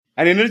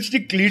an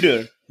energetic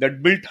leader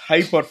that built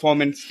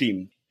high-performance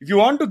team. If you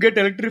want to get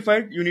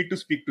electrified, you need to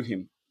speak to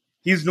him.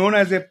 He is known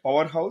as a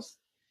powerhouse.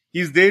 He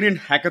is there in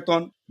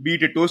hackathon, be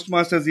it a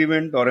Toastmasters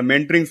event or a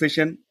mentoring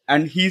session,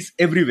 and he's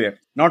everywhere.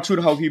 Not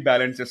sure how he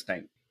balances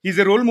time. He's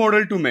a role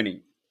model to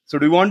many. So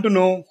do you want to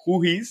know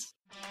who he is?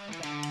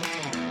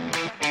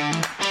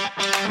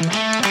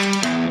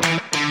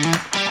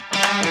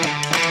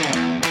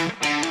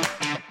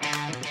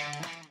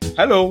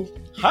 Hello.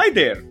 Hi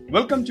there.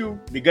 Welcome to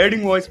the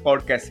Guiding Voice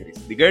podcast series.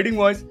 The Guiding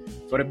Voice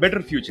for a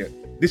better future.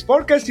 This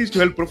podcast is to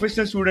help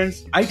professional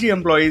students, IT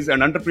employees,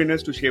 and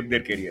entrepreneurs to shape their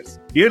careers.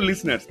 Dear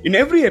listeners, in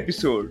every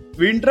episode,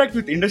 we interact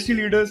with industry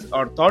leaders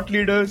or thought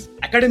leaders,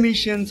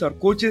 academicians, or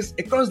coaches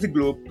across the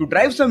globe to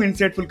drive some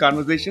insightful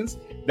conversations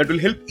that will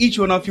help each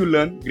one of you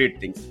learn great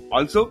things.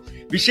 Also,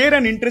 we share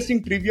an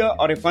interesting trivia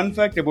or a fun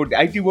fact about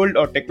the IT world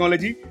or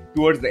technology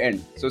towards the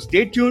end. So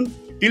stay tuned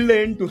till the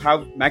end to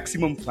have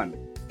maximum fun.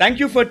 Thank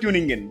you for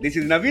tuning in. This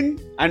is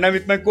Navin and I'm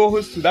with my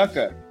co-host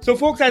Sudhakar. So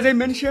folks, as I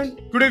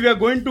mentioned, today we are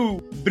going to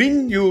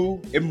bring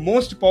you a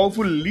most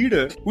powerful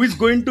leader who is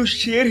going to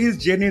share his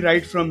journey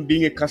right from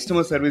being a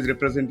customer service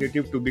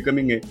representative to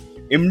becoming a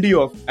MD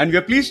of, and we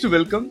are pleased to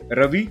welcome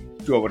Ravi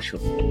to our show.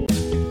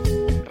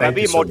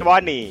 Ravi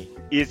MOTWANI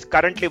is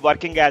currently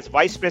working as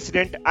Vice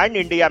President and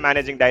India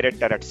Managing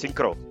Director at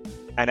Synchro,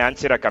 an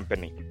Ansira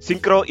company.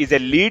 Synchro is a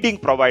leading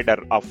provider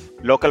of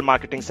local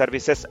marketing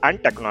services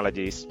and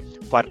technologies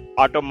for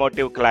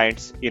automotive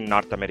clients in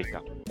North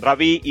America.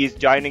 Ravi is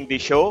joining the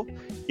show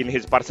in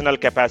his personal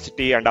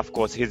capacity, and of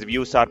course his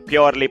views are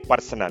purely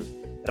personal.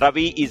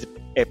 Ravi is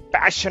a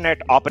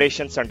passionate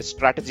operations and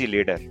strategy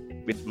leader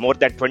with more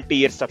than 20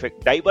 years of a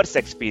diverse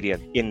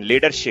experience in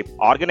leadership,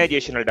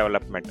 organizational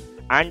development,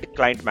 and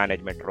client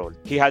management role.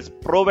 He has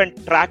proven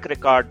track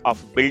record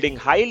of building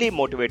highly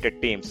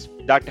motivated teams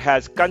that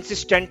has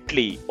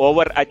consistently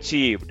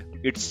overachieved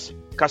its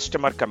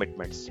customer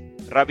commitments.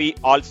 Ravi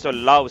also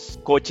loves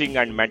coaching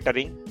and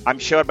mentoring. I'm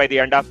sure by the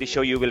end of the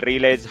show you will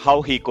realize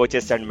how he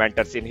coaches and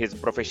mentors in his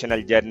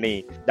professional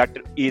journey that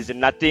is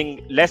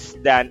nothing less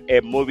than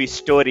a movie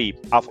story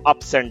of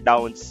ups and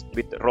downs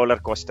with roller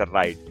coaster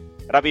ride.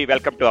 Ravi,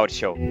 welcome to our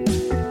show.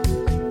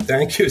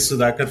 Thank you,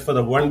 Sudhakar, for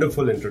the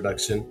wonderful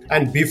introduction.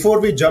 And before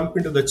we jump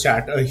into the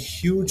chat, a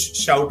huge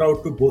shout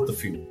out to both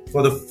of you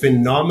for the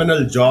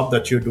phenomenal job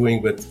that you're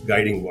doing with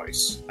Guiding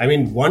Voice.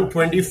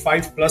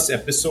 125 plus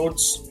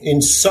episodes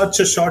in such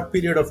a short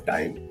period of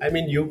time.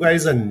 You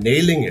guys are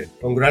nailing it.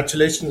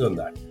 Congratulations on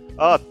that.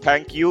 Oh,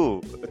 thank you.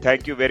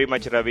 Thank you very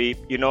much, Ravi.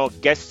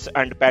 Guests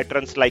and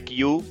patrons like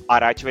you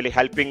are actually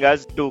helping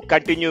us to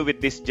continue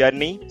with this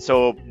journey.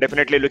 So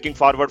definitely looking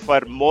forward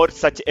for more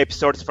such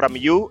episodes from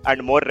you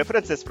and more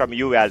references from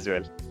you as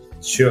well.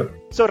 Sure.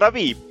 So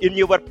Ravi, in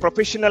your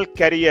professional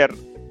career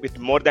with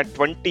more than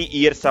 20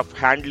 years of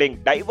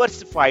handling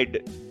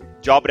diversified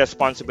job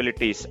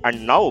responsibilities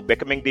and now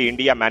becoming the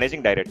India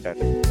Managing Director,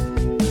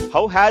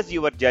 how has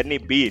your journey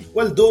been?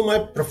 Well, though my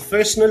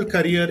professional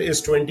career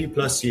is 20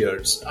 plus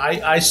years,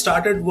 I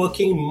started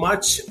working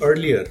much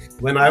earlier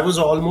when I was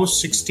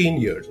almost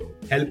 16 years old,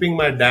 helping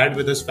my dad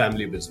with his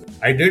family business.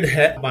 I did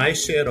have my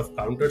share of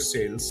counter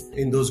sales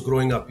in those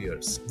growing up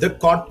years. The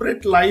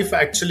corporate life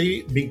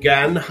actually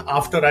began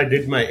after I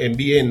did my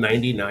MBA in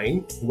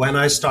 99 when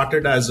I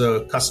started as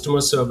a customer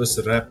service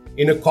rep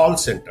in a call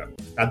center.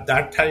 At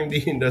that time, the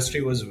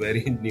industry was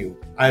very new.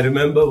 I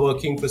remember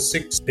working for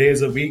 6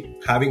 days a week,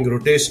 having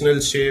rotational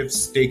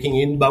shifts, taking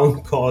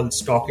inbound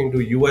calls, talking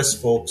to US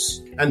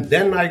folks. And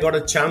then I got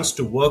a chance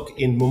to work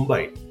in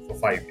Mumbai for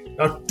 5 years.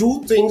 Now,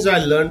 2 things I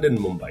learned in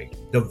Mumbai.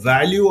 The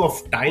value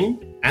of time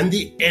and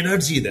the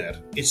energy there.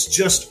 It's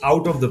just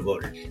out of the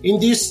world. In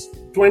these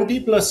 20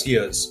 plus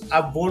years,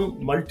 I've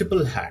worn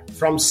multiple hats,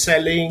 from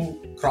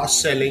selling,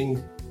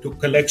 cross-selling, to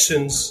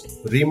collections,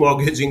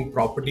 remortgaging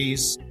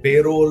properties,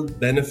 payroll,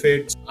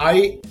 benefits.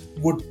 I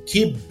would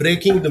keep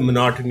breaking the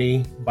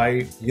monotony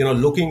by,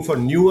 looking for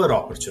newer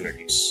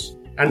opportunities.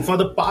 And for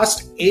the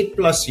past 8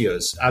 plus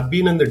years, I've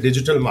been in the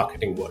digital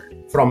marketing world,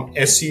 from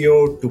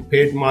SEO to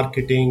paid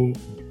marketing,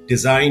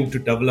 design to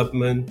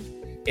development,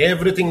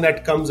 everything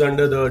that comes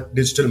under the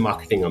digital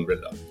marketing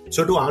umbrella.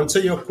 So to answer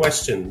your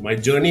question, my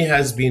journey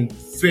has been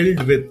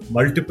filled with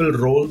multiple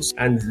roles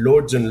and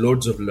loads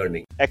of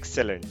learning.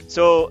 Excellent.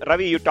 So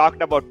Ravi, you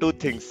talked about 2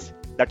 things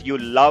that you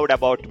loved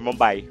about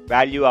Mumbai: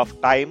 value of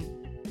time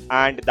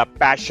and the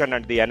passion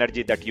and the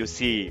energy that you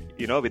see,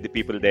 with the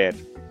people there.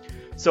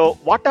 So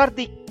what are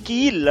the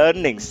key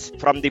learnings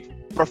from the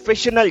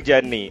professional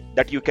journey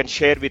that you can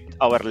share with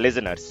our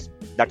listeners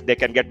that they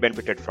can get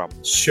benefited from?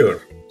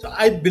 Sure. So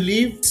I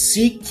believe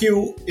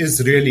CQ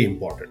is really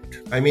important.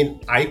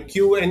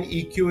 IQ and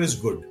EQ is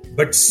good,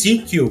 but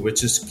CQ,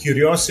 which is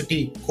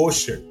curiosity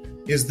quotient,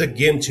 is the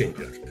game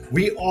changer.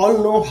 We all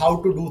know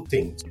how to do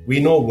things. We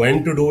know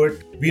when to do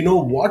it. We know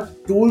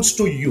what tools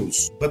to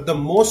use. But the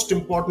most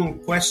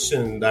important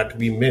question that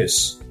we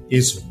miss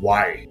is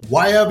why.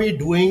 Why are we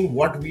doing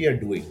what we are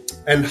doing?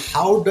 And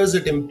how does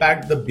it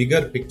impact the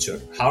bigger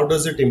picture? How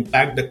does it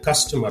impact the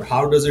customer?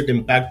 How does it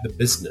impact the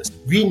business?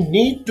 We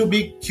need to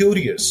be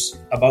curious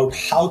about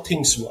how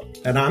things work.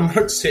 And I'm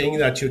not saying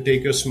that you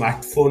take your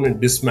smartphone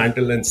and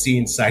dismantle and see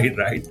inside,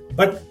 right?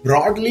 But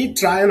broadly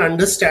try and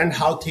understand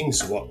how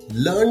things work.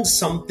 Learn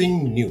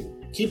something new.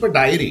 Keep a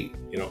diary,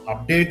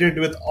 updated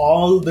with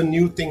all the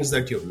new things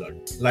that you've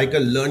learned, like a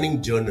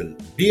learning journal.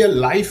 Be a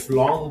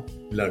lifelong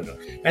learner.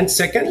 And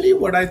secondly,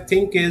 what I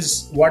think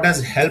is what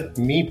has helped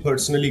me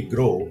personally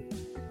grow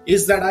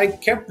is that I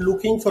kept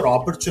looking for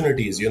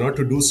opportunities,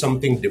 to do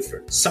something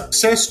different.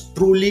 Success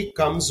truly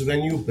comes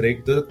when you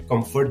break the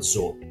comfort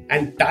zone.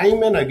 And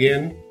time and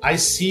again, I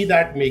see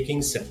that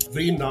making sense.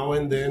 Every now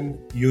and then,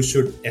 you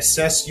should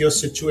assess your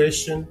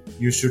situation.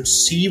 You should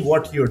see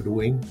what you're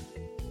doing.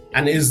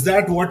 And is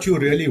that what you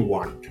really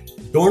want?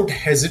 Don't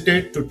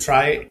hesitate to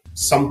try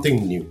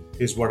something new,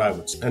 is what I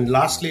would say. And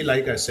lastly,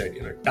 like I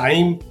said,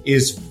 time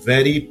is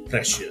very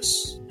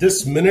precious.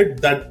 This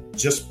minute that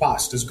just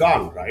passed is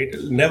gone, right?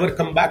 It'll never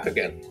come back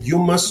again. You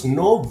must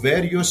know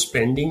where you're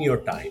spending your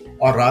time,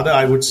 or rather,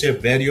 I would say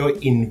where you're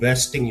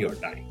investing your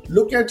time.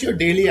 Look at your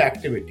daily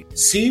activity.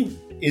 See,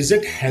 is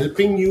it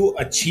helping you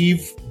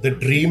achieve the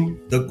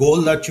dream, the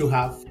goal that you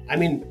have? I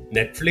mean,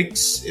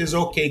 Netflix is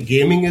okay,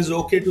 gaming is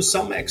okay to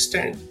some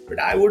extent, but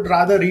I would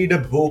rather read a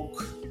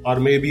book or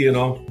maybe,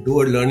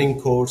 do a learning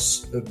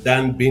course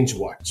than binge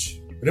watch.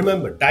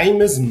 Remember,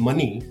 time is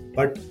money,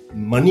 but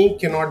money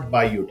cannot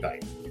buy you time.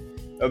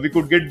 We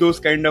could get those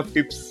kind of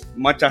tips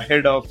much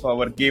ahead of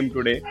our game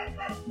today.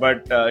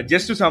 But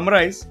just to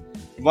summarize,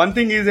 one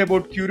thing is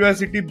about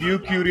curiosity, be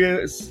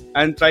curious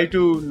and try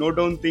to note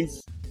down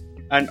things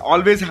and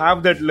always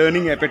have that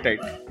learning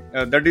appetite.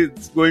 That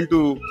is going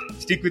to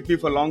stick with me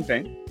for a long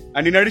time.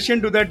 And in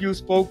addition to that, you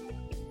spoke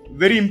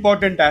very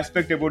important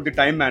aspect about the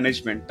time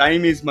management.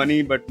 Time is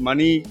money, but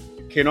money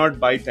cannot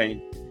buy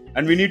time.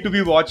 And we need to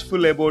be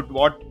watchful about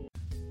what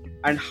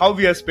and how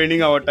we are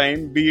spending our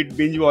time, be it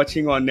binge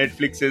watching on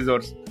Netflixes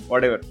or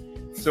whatever.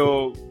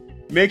 So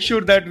make sure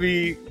that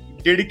we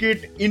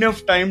dedicate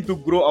enough time to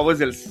grow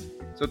ourselves.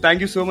 So thank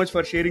you so much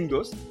for sharing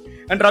those.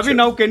 And Ravi, Sure.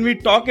 Now can we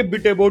talk a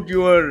bit about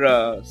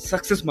your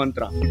success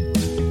mantra?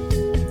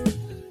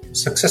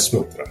 Success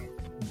mantra.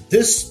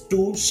 This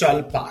too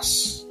shall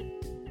pass.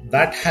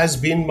 That has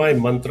been my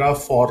mantra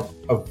for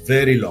a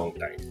very long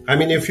time. I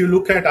mean, if you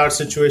look at our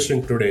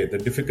situation today, the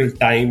difficult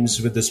times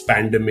with this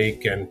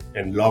pandemic and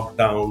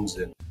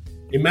lockdowns, and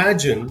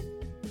imagine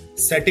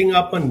setting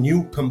up a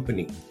new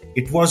company.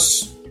 It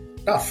was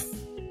tough.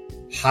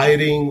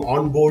 Hiring,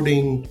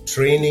 onboarding,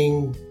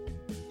 training,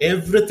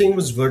 everything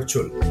was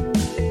virtual.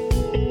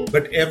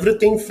 But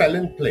everything fell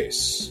in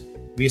place.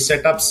 We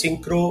set up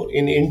Synchro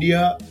in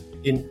India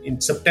in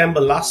September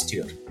last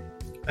year.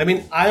 I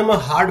mean, I am a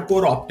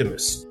hardcore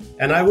optimist.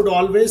 And I would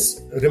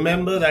always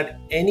remember that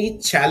any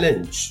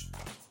challenge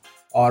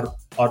or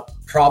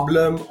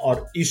problem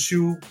or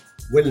issue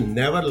will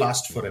never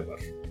last forever.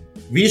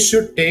 We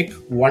should take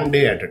one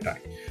day at a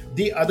time.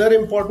 The other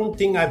important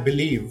thing I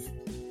believe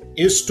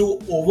is to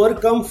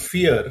overcome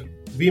fear.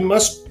 We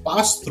must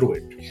pass through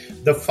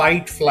it. The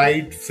fight,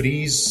 flight,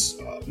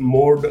 freeze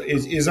mode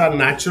is our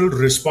natural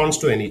response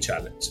to any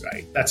challenge,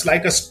 right? That's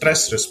like a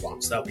stress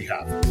response that we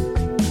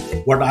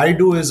have. What I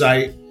do is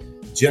I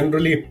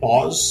generally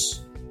pause,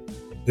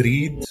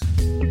 breathe,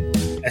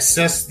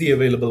 assess the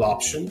available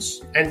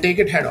options, and take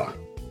it head on.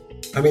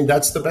 I mean,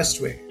 that's the best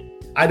way.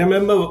 I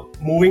remember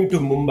moving to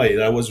Mumbai.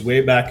 That was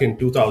way back in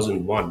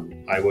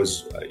 2001. I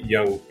was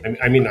young.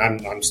 I mean,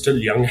 I'm still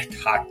young at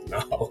heart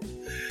now.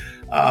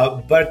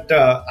 But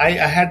I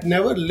had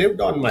never lived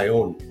on my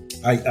own.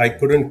 I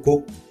couldn't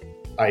cook.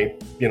 I,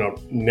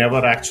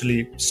 never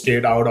actually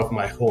stayed out of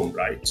my home,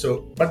 right?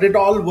 So, but it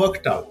all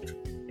worked out.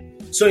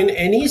 So in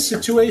any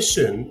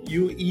situation,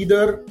 you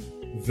either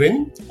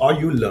win or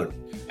you learn.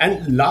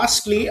 And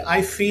lastly,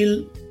 I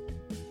feel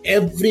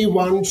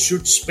everyone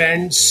should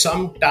spend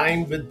some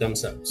time with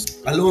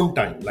themselves, alone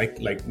time,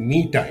 like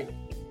me time.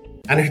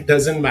 And it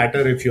doesn't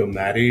matter if you're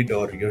married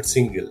or you're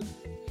single.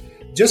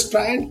 Just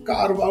try and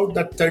carve out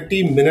that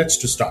 30 minutes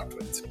to start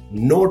with.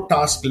 No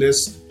task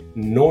list,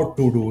 no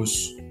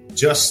to-dos,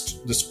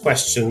 just this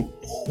question,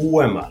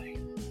 who am I?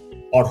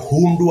 Or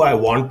whom do I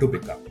want to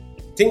become?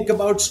 Think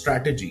about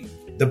strategy,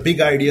 the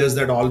big ideas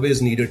that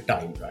always needed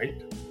time,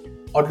 right?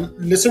 Or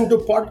listen to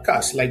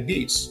podcasts like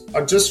these,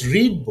 or just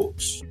read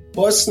books.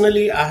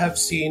 Personally, I have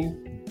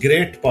seen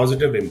great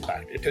positive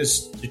impact. It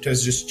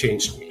has just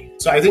changed me.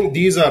 So I think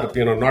these are,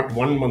 not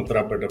one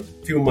mantra, but a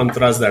few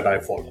mantras that I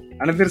follow.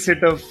 Another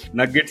set of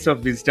nuggets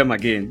of wisdom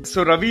again.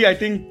 So Ravi, I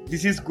think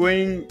this is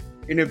going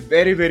in a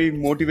very, very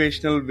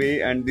motivational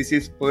way, and this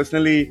is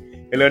personally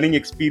a learning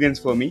experience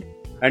for me.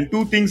 And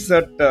two things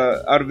that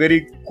are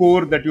very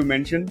core that you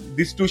mentioned,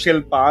 this too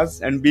shall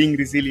pass and being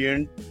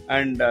resilient.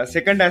 And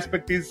second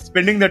aspect is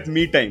spending that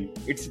me time.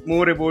 It's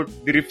more about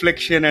the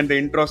reflection and the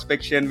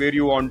introspection, where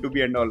you want to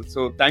be and all.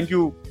 So thank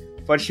you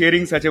for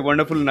sharing such a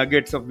wonderful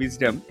nuggets of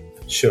wisdom.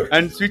 Sure.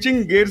 And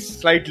switching gears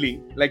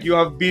slightly, like you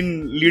have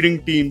been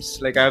leading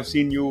teams, like I have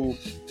seen you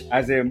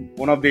as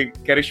one of the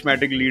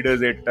charismatic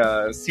leaders at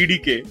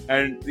CDK,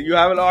 and you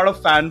have a lot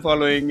of fan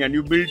following and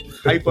you build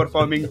high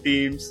performing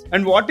teams.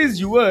 And what is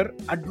your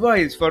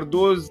advice for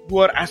those who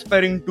are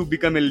aspiring to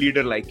become a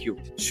leader like you?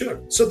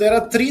 Sure. So there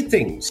are 3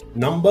 things.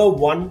 Number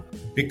 1,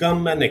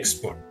 become an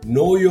expert.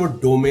 Know your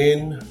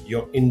domain,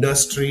 your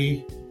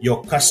industry,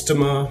 your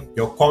customer,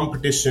 your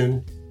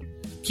competition.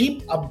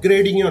 Keep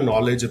upgrading your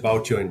knowledge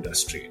about your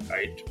industry,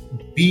 right?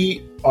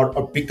 Be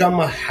or become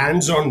a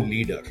hands-on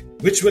leader,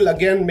 which will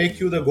again make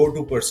you the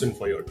go-to person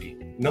for your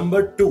team.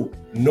 Number 2,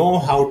 know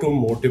how to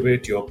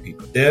motivate your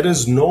people. There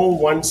is no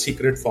one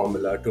secret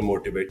formula to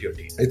motivate your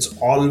team. It's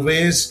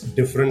always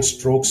different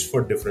strokes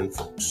for different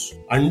folks.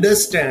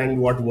 Understand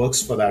what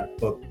works for that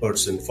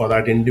person, for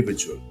that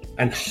individual,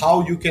 and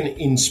how you can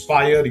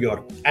inspire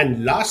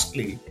and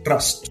lastly,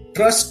 trust.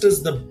 Trust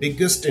is the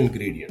biggest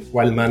ingredient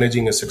while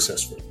managing a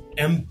successful.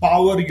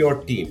 Empower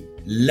your team.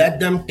 Let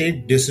them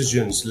take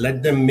decisions.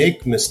 Let them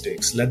make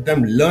mistakes. Let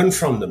them learn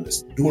from the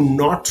mistakes. Do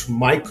not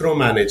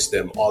micromanage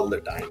them all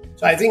the time.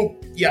 So I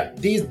think,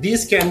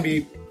 these can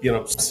be,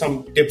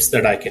 some tips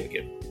that I can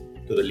give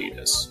to the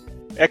leaders.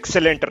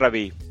 Excellent,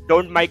 Ravi.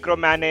 Don't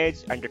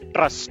micromanage and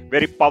trust.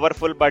 Very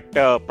powerful but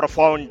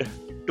profound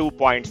 2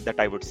 points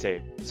that I would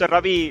say. So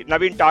Ravi,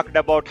 Naveen talked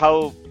about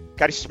how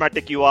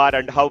charismatic you are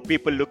and how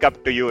people look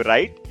up to you,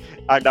 right?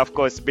 And of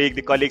course, being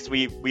the colleagues,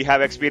 we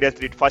have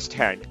experienced it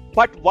firsthand.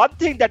 But one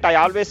thing that I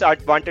always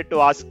wanted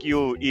to ask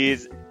you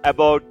is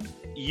about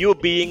you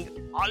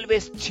being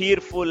always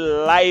cheerful,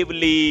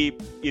 lively,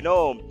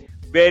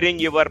 wearing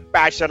your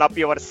passion up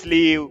your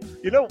sleeve.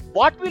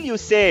 What will you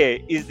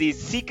say is the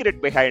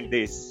secret behind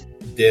this?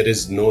 There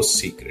is no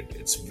secret.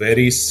 It's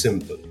very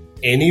simple.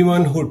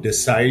 Anyone who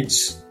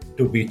decides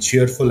to be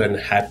cheerful and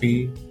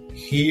happy,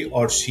 he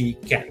or she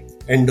can.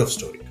 End of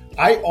story.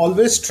 I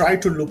always try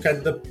to look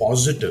at the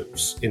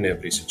positives in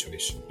every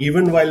situation.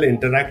 Even while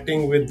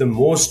interacting with the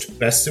most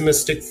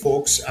pessimistic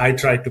folks, I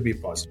try to be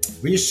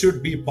positive. We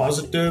should be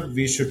positive.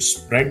 We should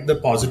spread the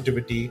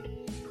positivity.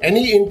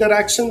 Any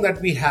interaction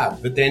that we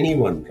have with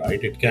anyone,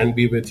 right? It can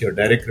be with your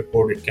direct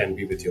report. It can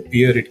be with your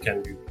peer. It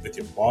can be with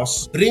your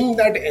boss. Bring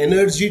that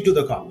energy to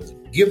the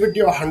conversation. Give it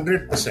your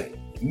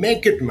 100%.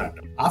 Make it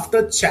matter.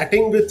 After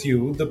chatting with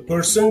you, the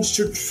person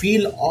should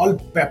feel all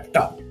pepped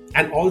up.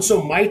 And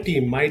also my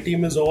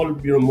team is all,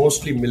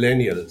 mostly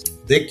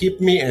millennials. They keep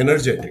me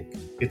energetic.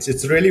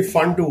 It's really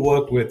fun to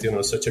work with,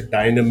 such a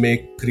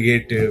dynamic,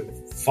 creative,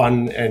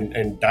 fun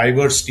and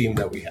diverse team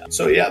that we have.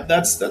 So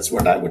that's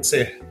what I would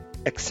say.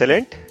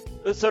 Excellent.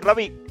 So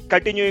Ravi,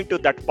 continuing to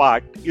that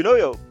part,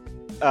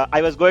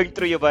 I was going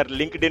through your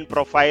LinkedIn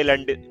profile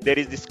and there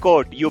is this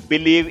quote, you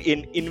believe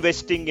in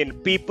investing in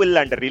people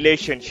and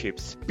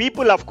relationships.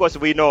 People, of course,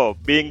 we know,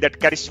 being that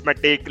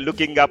charismatic,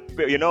 looking up,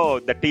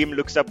 the team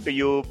looks up to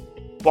you,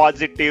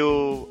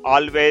 positive,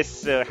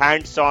 always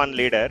hands-on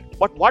leader.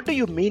 But what do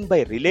you mean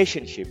by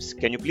relationships?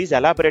 Can you please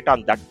elaborate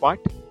on that part?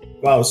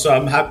 Wow, so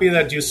I'm happy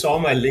that you saw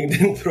my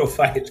LinkedIn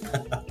profile.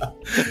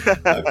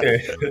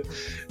 Okay.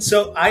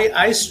 So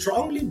I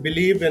strongly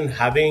believe in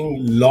having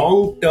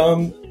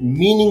long-term,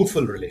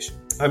 meaningful relations.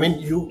 I mean,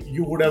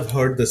 you would have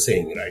heard the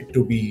saying, right?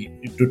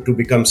 To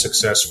become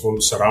successful,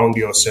 surround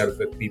yourself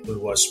with people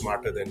who are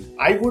smarter than you.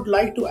 I would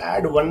like to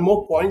add one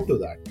more point to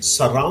that.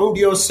 Surround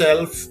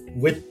yourself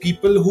with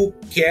people who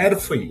care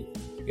for you,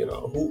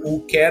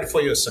 who care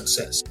for your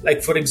success.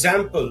 Like, for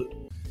example,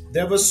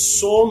 there were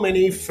so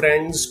many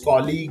friends,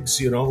 colleagues,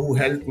 who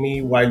helped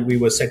me while we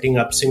were setting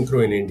up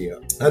Synchro in India.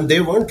 And they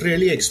weren't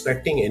really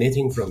expecting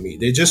anything from me.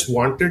 They just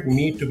wanted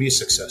me to be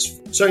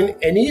successful. So in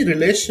any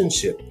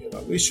relationship,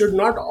 we should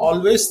not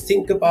always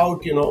think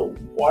about,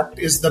 what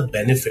is the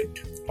benefit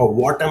or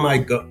what am I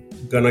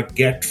gonna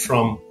get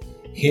from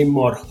him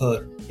or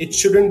her. It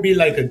shouldn't be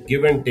like a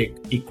give and take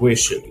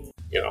equation.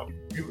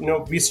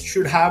 We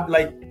should have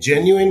like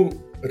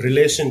genuine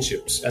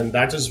relationships, and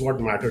that is what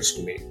matters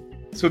to me.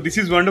 So this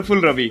is wonderful,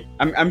 Ravi.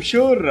 I'm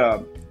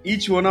sure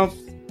each one of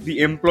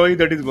the employee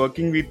that is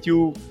working with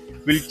you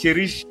will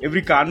cherish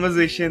every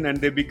conversation and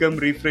they become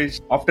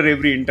refreshed after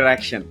every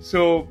interaction.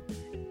 So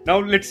now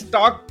let's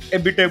talk a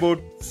bit about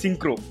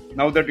Synchro.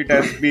 Now that it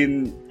has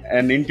been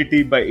an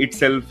entity by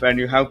itself and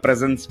you have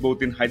presence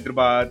both in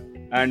Hyderabad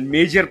and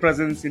major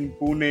presence in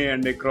Pune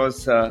and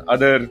across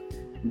other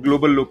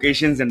global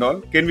locations and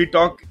all. Can we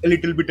talk a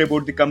little bit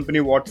about the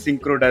company, what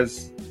Synchro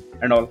does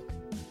and all?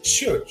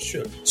 Sure.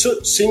 So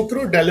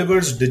Synchro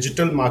delivers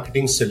digital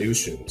marketing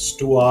solutions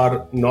to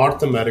our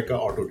North America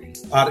auto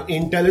dealers. Our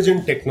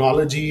intelligent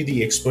technology,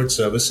 the expert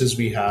services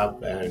we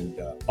have, and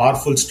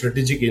powerful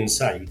strategic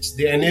insights,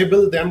 they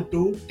enable them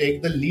to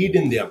take the lead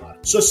in their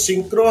market. So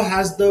Synchro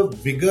has the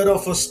vigor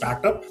of a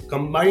startup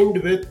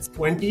combined with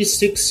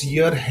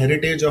 26-year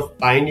heritage of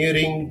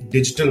pioneering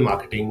digital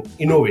marketing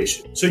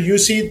innovation. So you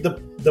see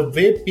the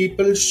way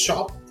people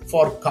shop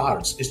for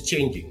cars is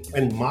changing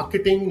and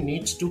marketing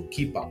needs to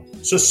keep up.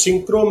 So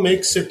Synchro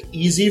makes it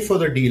easy for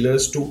the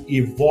dealers to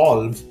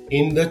evolve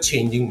in the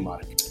changing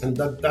market. And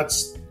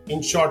that's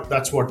in short,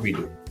 that's what we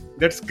do.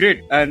 That's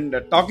great. And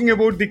talking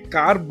about the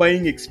car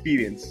buying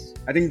experience,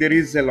 I think there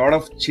is a lot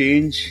of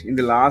change in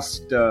the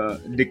last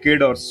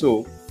decade or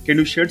so. Can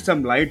you shed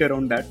some light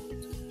around that?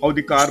 How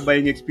the car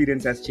buying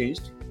experience has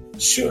changed?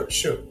 Sure.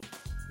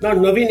 Now,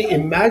 Naveen,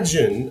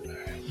 imagine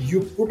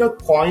you put a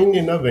coin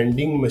in a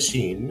vending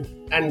machine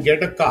and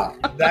get a car.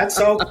 That's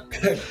how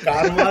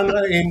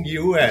Carvana in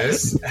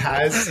US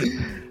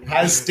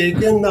has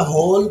taken the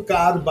whole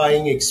car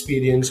buying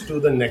experience to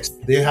the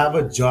next. They have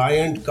a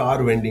giant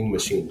car vending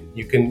machine.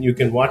 You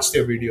can watch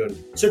their video.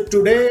 So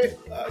today,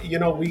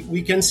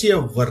 we can see a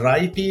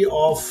variety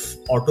of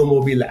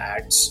automobile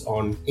ads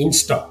on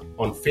Insta,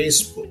 on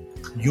Facebook,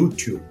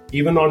 YouTube,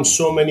 even on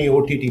so many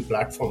OTT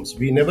platforms.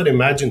 We never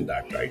imagined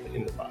that, right,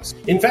 in the past.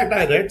 In fact,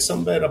 I read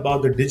somewhere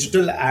about the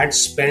digital ad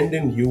spend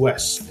in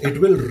US. It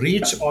will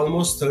reach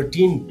almost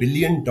 $13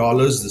 billion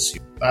this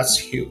year. That's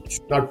huge.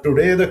 Now,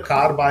 today, the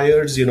car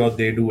buyers,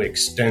 they do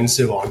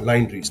extensive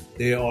online research.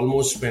 They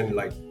almost spend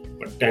like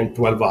 10,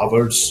 12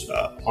 hours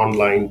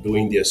online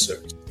doing their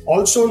search.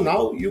 Also,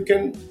 now you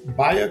can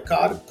buy a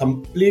car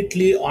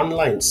completely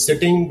online,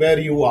 sitting where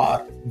you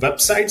are.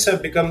 Websites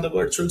have become the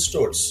virtual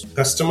stores.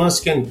 Customers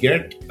can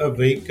get a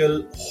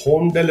vehicle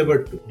home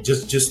delivered to,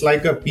 just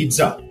like a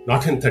pizza,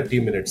 not in 30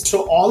 minutes.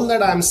 So all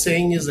that I'm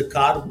saying is the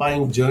car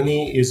buying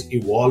journey is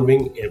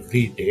evolving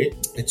every day.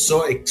 It's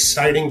so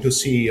exciting to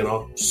see,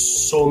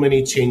 so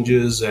many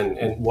changes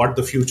and what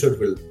the future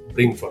will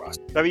bring for us.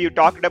 Ravi, you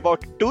talked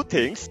about two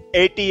things: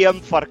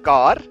 ATM for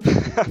car.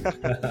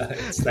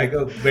 It's like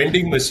a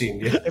vending machine.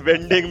 Yeah. A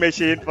vending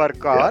machine for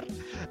car.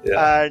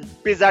 Yeah.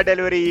 And pizza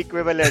delivery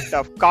equivalent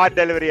of car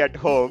delivery at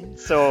home.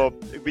 So,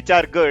 which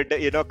are good.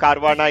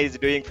 Carvana is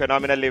doing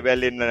phenomenally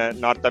well in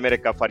North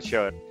America for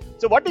sure.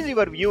 So, what is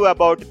your view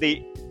about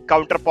the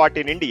counterpart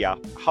in India?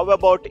 How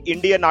about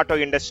Indian auto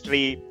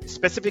industry,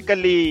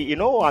 specifically,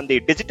 on the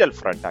digital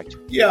front,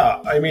 actually? Yeah,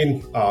 I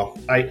mean,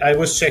 I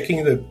was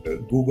checking the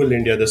Google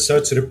India, the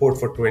search report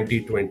for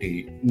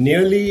 2020.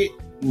 Nearly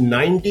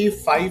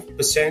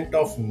 95%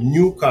 of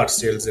new car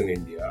sales in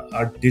India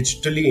are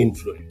digitally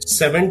influenced.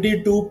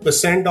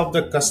 72% of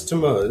the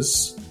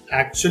customers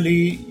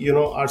actually,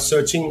 are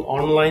searching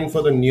online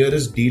for the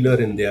nearest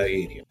dealer in their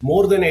area.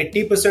 More than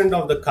 80%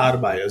 of the car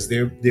buyers,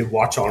 they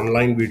watch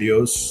online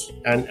videos.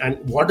 And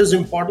what is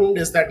important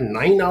is that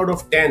 9 out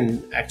of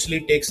 10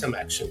 actually take some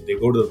action. They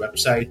go to the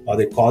website or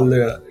they call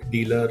the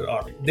dealer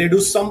or they do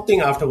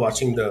something after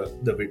watching the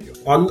video.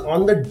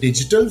 On the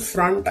digital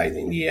front, I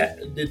think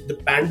the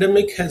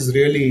pandemic has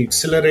really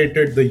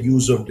accelerated the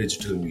use of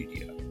digital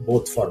media,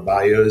 both for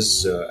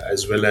buyers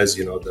as well as,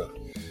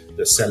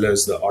 the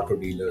sellers, the auto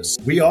dealers.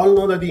 We all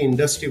know that the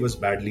industry was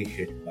badly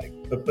hit.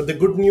 But the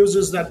good news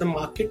is that the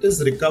market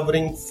is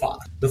recovering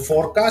fast. The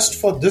forecast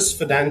for this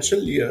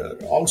financial year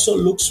also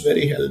looks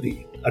very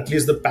healthy. At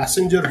least the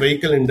passenger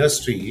vehicle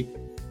industry,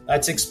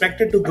 that's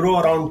expected to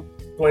grow around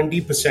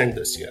 20%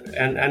 this year.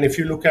 And if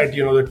you look at,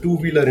 the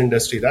two-wheeler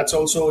industry, that's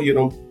also,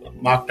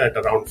 marked at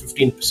around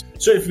 15%.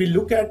 So if we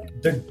look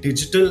at the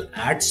digital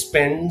ad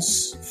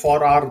spends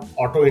for our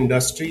auto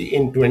industry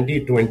in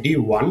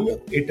 2021,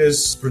 it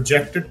is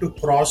projected to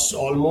cross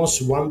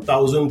almost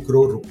 1,000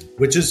 crore rupees,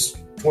 which is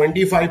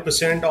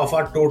 25% of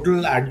our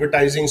total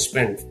advertising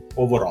spend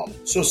overall.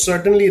 So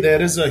certainly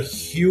there is a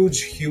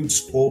huge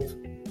scope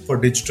for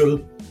digital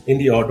in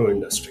the auto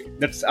industry.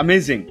 That's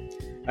amazing.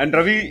 And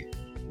Ravi,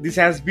 this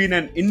has been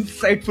an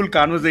insightful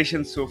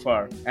conversation so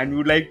far, and we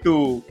would like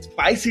to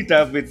spice it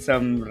up with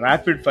some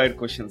rapid fire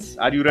questions.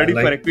 Are you ready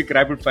for a quick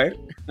rapid fire?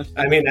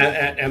 I mean,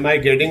 am I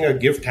getting a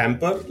gift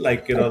hamper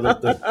like,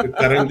 the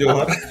Karan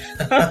Johar?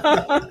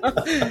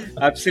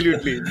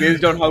 Absolutely,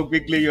 based on how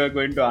quickly you are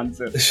going to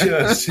answer.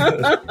 Sure.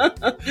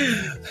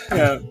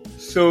 Yeah.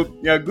 So,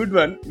 good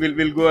one.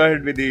 We'll go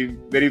ahead with the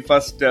very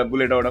first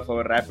bullet out of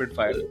our rapid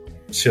fire.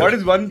 Sure. What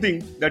is one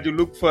thing that you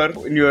look for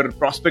in your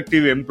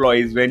prospective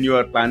employees when you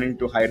are planning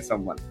to hire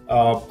someone?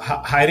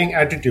 Hiring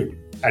attitude.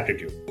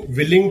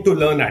 Willing to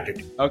learn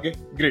attitude. Okay,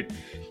 great.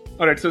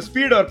 All right, so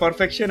speed or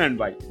perfection and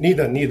why?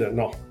 Neither,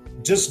 no.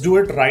 Just do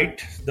it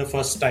right the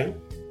first time.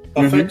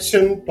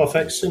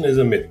 Perfection is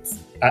a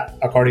myth,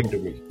 according to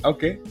me.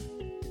 Okay.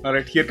 All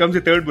right, here comes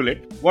the third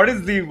bullet. What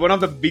is one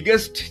of the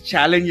biggest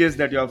challenges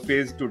that you have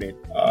faced today?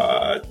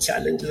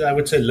 Challenges, I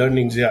would say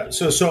learnings, yeah.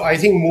 So I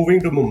think moving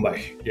to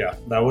Mumbai, yeah,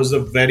 that was the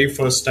very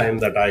first time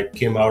that I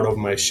came out of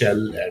my shell,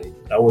 and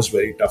that was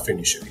very tough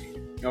initially.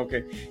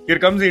 Okay, here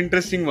comes the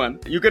interesting one.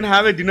 You can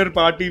have a dinner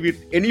party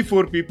with any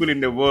 4 people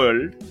in the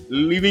world,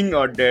 living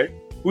or dead.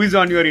 Who is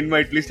on your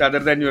invite list other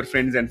than your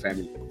friends and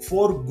family?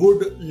 4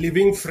 good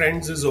living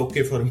friends is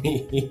okay for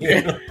me.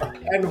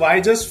 And why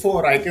just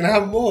 4? I can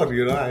have more,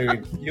 I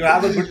mean, you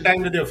have a good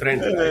time with your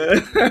friends.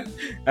 Right?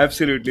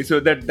 Absolutely.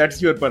 So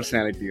that's your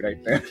personality, right?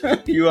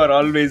 You are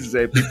always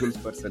a people's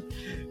person.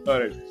 All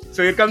right.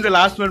 So here comes the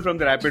last one from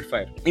the rapid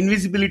fire.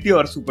 Invisibility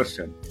or super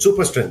strength?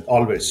 Super strength,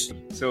 always.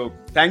 So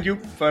thank you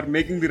for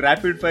making the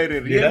rapid fire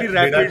a really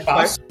rapid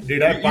fire.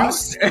 Did I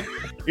pass?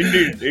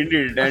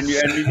 Indeed. And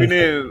you win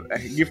a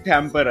gift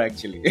hamper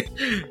actually.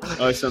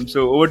 Awesome.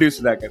 So over to you,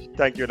 Sudhakar.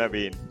 Thank you,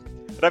 Naveen.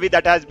 Ravi,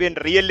 that has been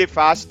really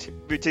fast,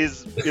 which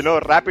is,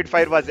 rapid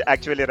fire was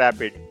actually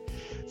rapid.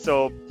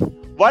 So,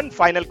 one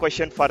final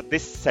question for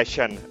this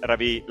session,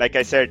 Ravi. Like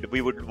I said, we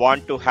would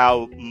want to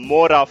have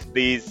more of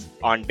these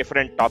on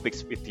different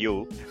topics with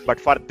you. But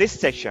for this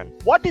session,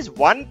 what is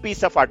one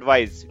piece of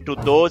advice to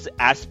those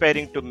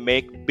aspiring to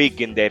make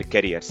big in their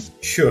careers?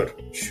 Sure.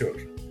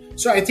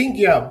 So I think,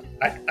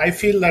 I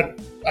feel that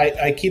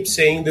I keep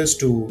saying this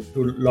to a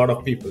lot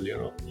of people,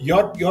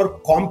 your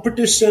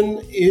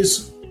competition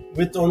is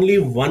with only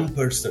one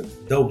person,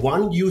 the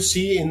one you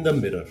see in the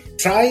mirror.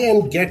 Try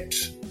and get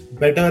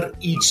better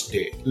each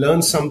day.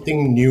 Learn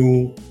something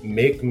new,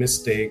 make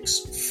mistakes,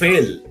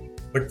 fail,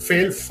 but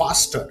fail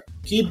faster.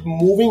 Keep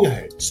moving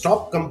ahead.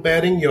 Stop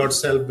comparing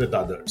yourself with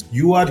others.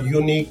 You are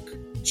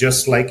unique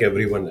just like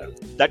everyone else.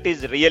 That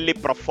is really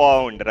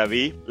profound,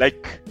 Ravi.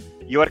 Like,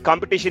 your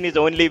competition is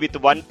only with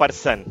one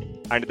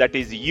person, and that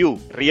is you.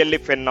 Really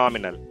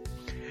phenomenal.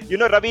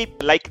 Ravi,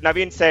 like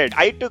Naveen said,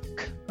 I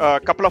took a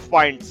couple of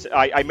points.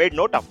 I made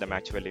note of them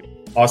actually.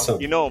 Awesome.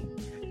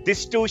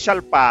 This too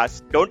shall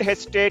pass. Don't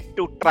hesitate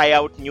to try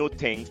out new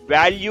things.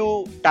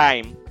 Value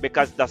time,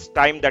 because the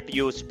time that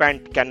you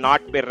spent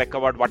cannot be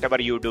recovered, whatever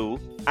you do.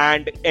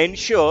 And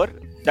ensure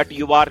that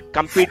you are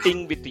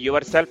competing with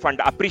yourself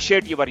and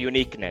appreciate your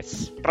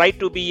uniqueness. Try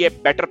to be a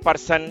better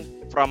person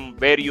from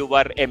where you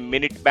were a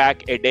minute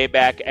back, a day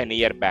back, and a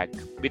year back.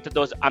 With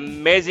those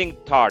amazing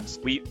thoughts,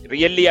 we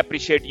really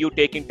appreciate you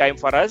taking time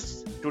for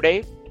us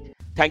today.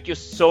 Thank you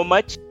so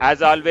much.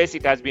 As always,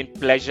 it has been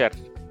pleasure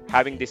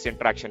having this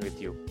interaction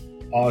with you.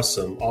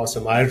 Awesome.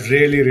 I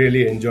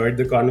really enjoyed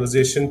the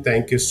conversation.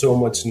 Thank you so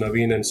much,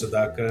 Naveen and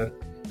Sudhakar.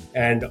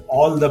 And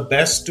all the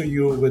best to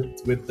you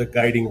with the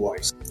guiding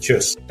voice.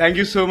 Cheers. Thank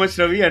you so much,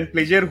 Ravi, and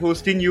pleasure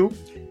hosting you.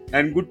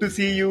 And good to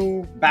see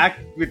you back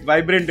with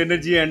vibrant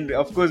energy. And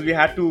of course, we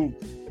had to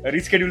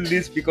reschedule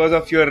this because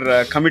of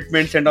your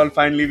commitments and all.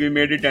 Finally, we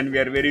made it, and we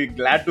are very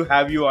glad to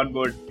have you on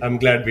board. I'm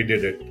glad we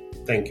did it.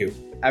 Thank you.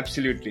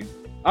 Absolutely.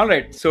 All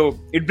right. So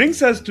it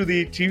brings us to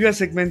the trivia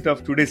segment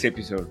of today's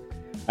episode.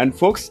 And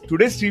folks,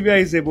 today's trivia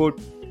is about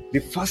the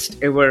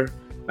first ever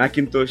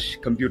Macintosh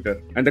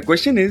computer. And the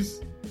question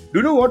is, do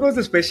you know what was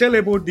the special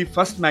about the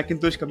first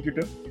Macintosh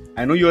computer?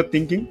 I know you are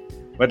thinking,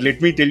 but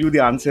let me tell you the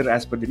answer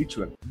as per the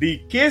ritual. The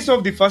case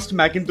of the first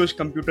Macintosh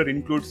computer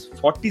includes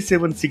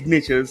 47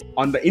 signatures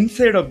on the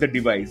inside of the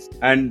device.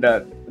 And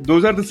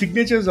those are the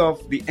signatures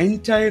of the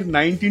entire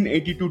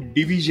 1982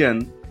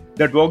 division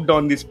that worked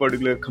on this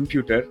particular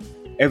computer.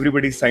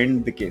 Everybody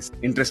signed the case.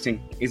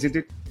 Interesting, isn't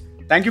it?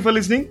 Thank you for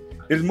listening.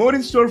 There's more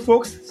in store,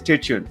 folks. Stay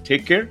tuned.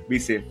 Take care. Be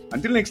safe.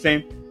 Until next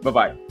time.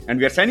 Bye-bye. And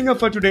we are signing off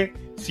for today.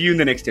 See you in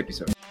the next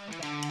episode.